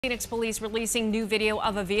Phoenix police releasing new video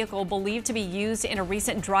of a vehicle believed to be used in a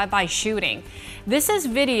recent drive-by shooting. This is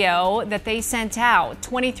video that they sent out.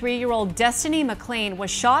 23-year-old Destiny McLean was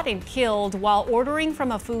shot and killed while ordering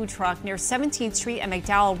from a food truck near 17th Street and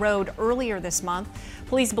McDowell Road earlier this month.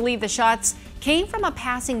 Police believe the shots came from a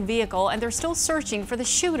passing vehicle and they're still searching for the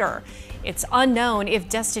shooter. It's unknown if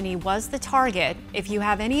Destiny was the target. If you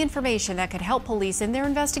have any information that could help police in their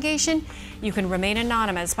investigation, you can remain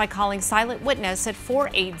anonymous by calling Silent Witness at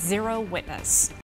 480-WITNESS.